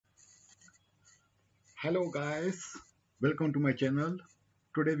Hello guys, welcome to my channel.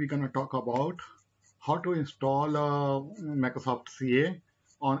 Today we're gonna talk about how to install Microsoft CA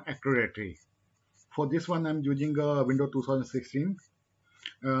on Active Directory. For this one, I'm using Windows 2016.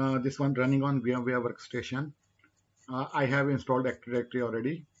 This one running on VMware Workstation. I have installed Active Directory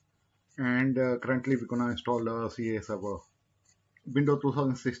already, and currently we're gonna install CA server. Windows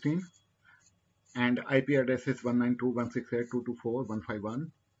 2016 and IP address is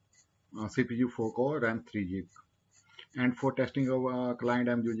 192.168.224.151. CPU 4 core, RAM 3 GB. And for testing of client,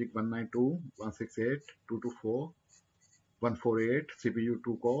 I'm using 192.168.224.148, CPU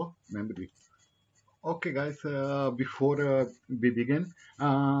 2 core, memory. Okay, guys, before we begin,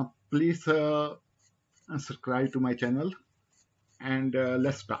 please subscribe to my channel and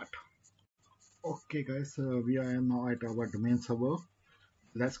let's start. Okay, guys, we are now at our domain server.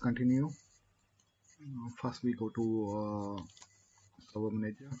 Let's continue. First, we go to server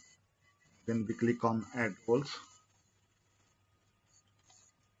manager. Then we click on add roles.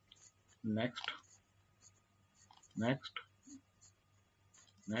 Next, next,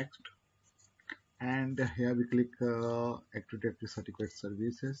 next. And here we click Active Directory Certificate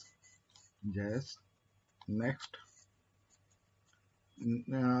Services. Yes. Next.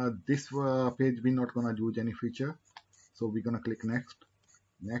 This page we're not gonna use any feature, so we're gonna click next,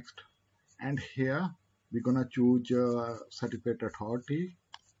 next, and here we're gonna choose Certificate Authority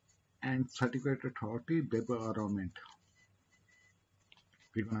and Certificate Authority web environment.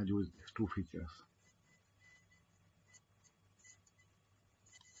 We're gonna use these two features.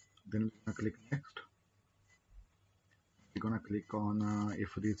 Then we're gonna click next. We're gonna click on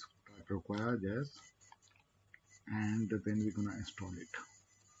if it is required, yes, and then we're gonna install it.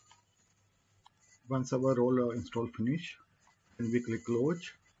 Once our role install finish, then we click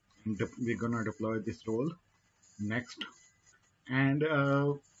close, and we're gonna deploy this role. Next, and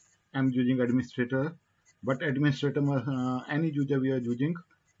I'm using administrator, but administrator must, any user we are using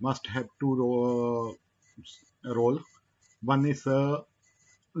must have two role. One is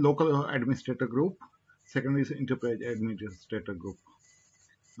local administrator group, second is enterprise administrator group.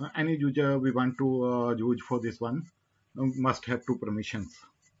 Any user we want to use for this one must have two permissions.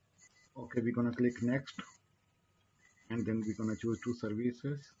 Okay, we're gonna click next, and then we're gonna choose two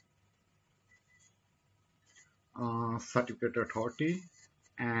services, Certificate Authority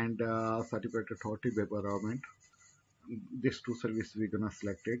and Certificate Authority web environment. These two services we're gonna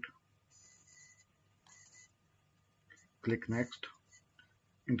select it. Click next.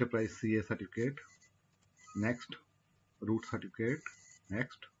 Enterprise CA certificate. Next. Root certificate.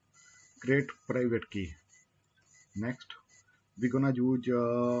 Next. Create private key. Next. We're gonna use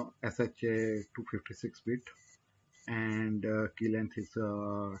SHA 256-bit and key length is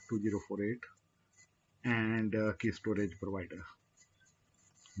 2048 and key storage provider.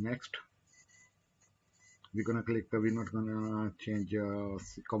 Next. We're gonna click, we're not gonna change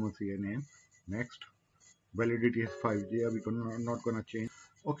common CA name. Next. Validity is 5 years. We're not gonna change.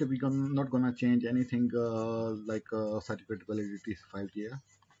 Okay, we're not gonna change anything like certificate validity is 5 years.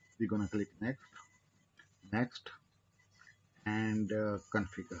 We're gonna click next, next, and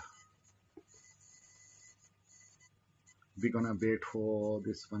configure. We're gonna wait for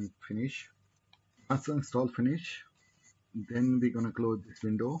this one finish. Once install finish, then we're gonna close this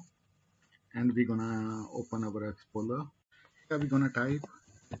window and we're gonna open our Explorer. Here we're gonna type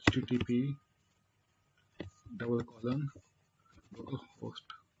http localhost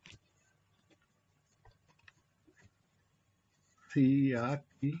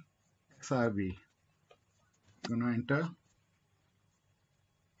CRTXRV. Gonna enter.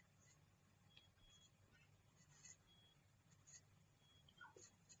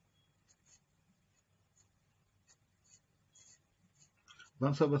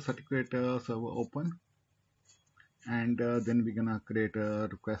 Once our certificate server open, and then we're gonna create a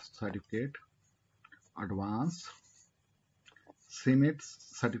request certificate, advanced, submit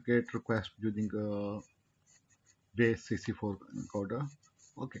certificate request using base CC4 encoder.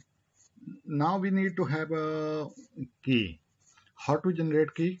 Okay. Now we need to have a key. How to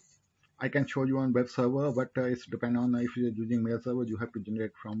generate key? I can show you on web server, but it's depend on if you're using mail server, you have to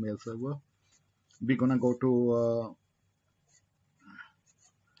generate from mail server. We're gonna go to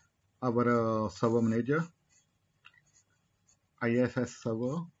our server manager, ISS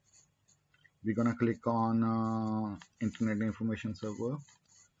server. We're gonna click on Internet Information Server,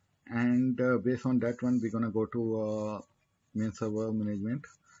 and based on that one, we're gonna go to main server management,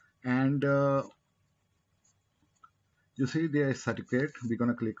 and you see there is certificate. We're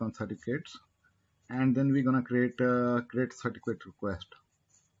gonna click on certificates, and then we're gonna create certificate request.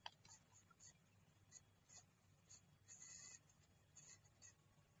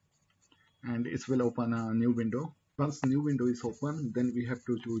 and it will open a new window. Once new window is open, then we have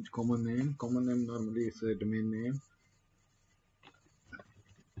to choose common name. Common name normally is a domain name.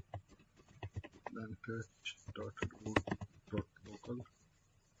 Then touch.root.local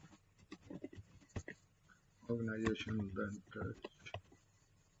organization. Then touch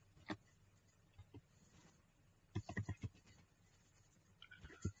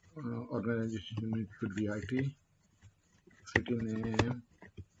organization should be IT. City name,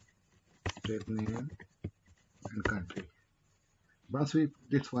 state name, and country. Once we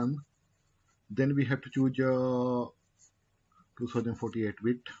this one, then we have to choose 2048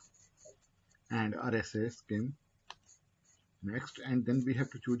 bit and RSA scheme. Next, and then we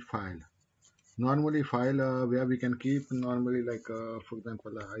have to choose file. Normally file where we can keep normally like for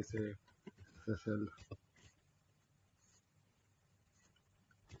example I say SSL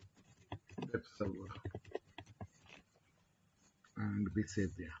web server and we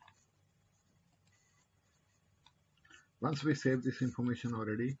save there. Once we save this information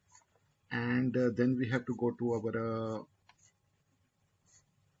already, and then we have to go to our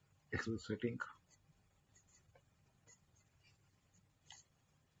Excel setting.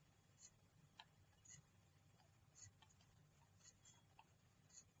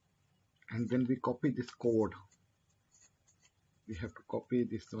 And then we copy this code. We have to copy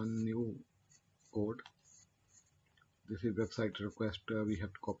this one new code. This is website request. We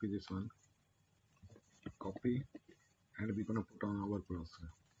have to copy this one. Copy, and we're gonna put on our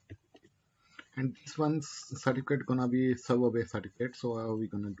browser. And this one's certificate gonna be server-based certificate. So we're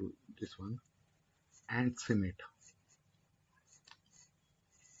gonna do this one and submit.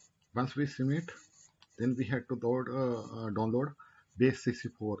 Once we submit, then we have to download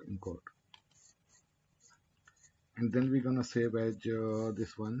base64 encode. And then we're gonna save as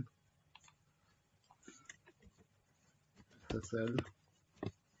this one SSL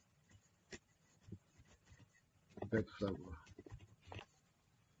web server,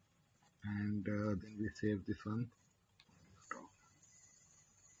 and then we save this one.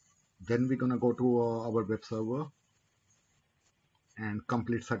 Then we're gonna go to our web server and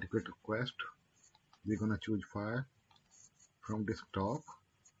complete certificate request. We're gonna choose file from desktop,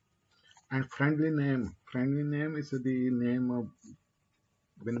 and friendly name is the name of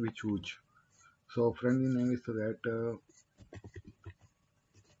when we choose. So friendly name is that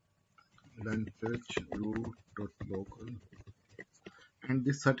then touch root.local, and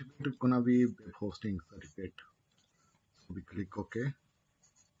this certificate is gonna be web hosting certificate. So we click OK,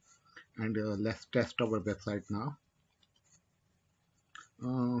 and let's test our website now.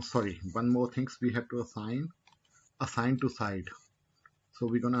 Sorry, one more things we have to assign to site. So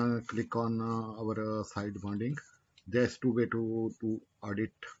we're gonna click on our site binding. There's two way to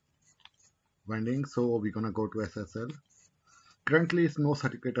audit binding. So we're gonna go to SSL. Currently is no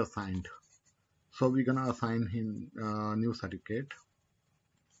certificate assigned, so we're gonna assign him new certificate.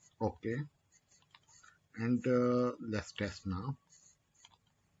 Okay, and let's test now.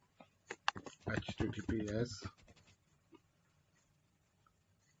 HTTPS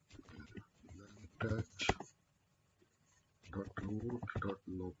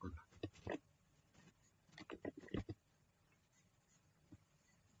touch.root.local.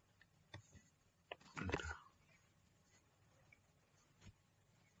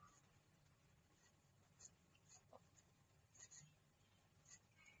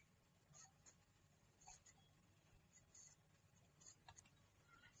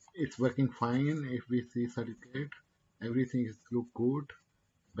 It's working fine. If we see certificate, everything is look good,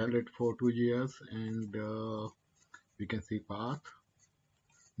 valid for 2 years, and we can see path.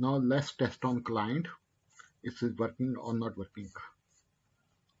 Now let's test on client. Is it working or not working?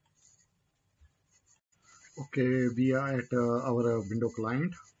 Okay, we are at our window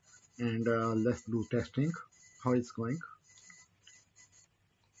client, and let's do testing. How it's going?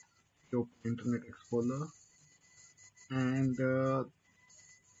 Open Internet Explorer, and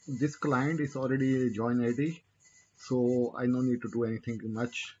this client is already join ID, so I no need to do anything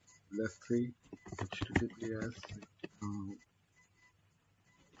much. Let's see. HTTPS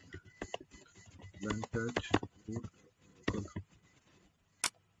then touch root.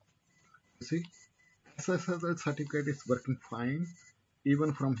 See, SSL certificate is working fine.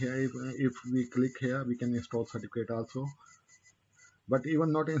 Even from here, if we click here, we can install certificate also. But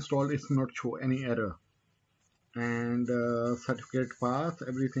even not installed, it's not show any error. And certificate path,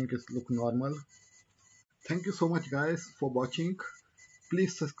 everything is look normal. Thank you so much guys for watching.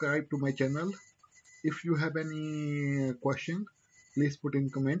 Please subscribe to my channel. If you have any question, please put in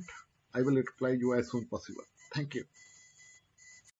comment. I will reply you as soon as possible. Thank you.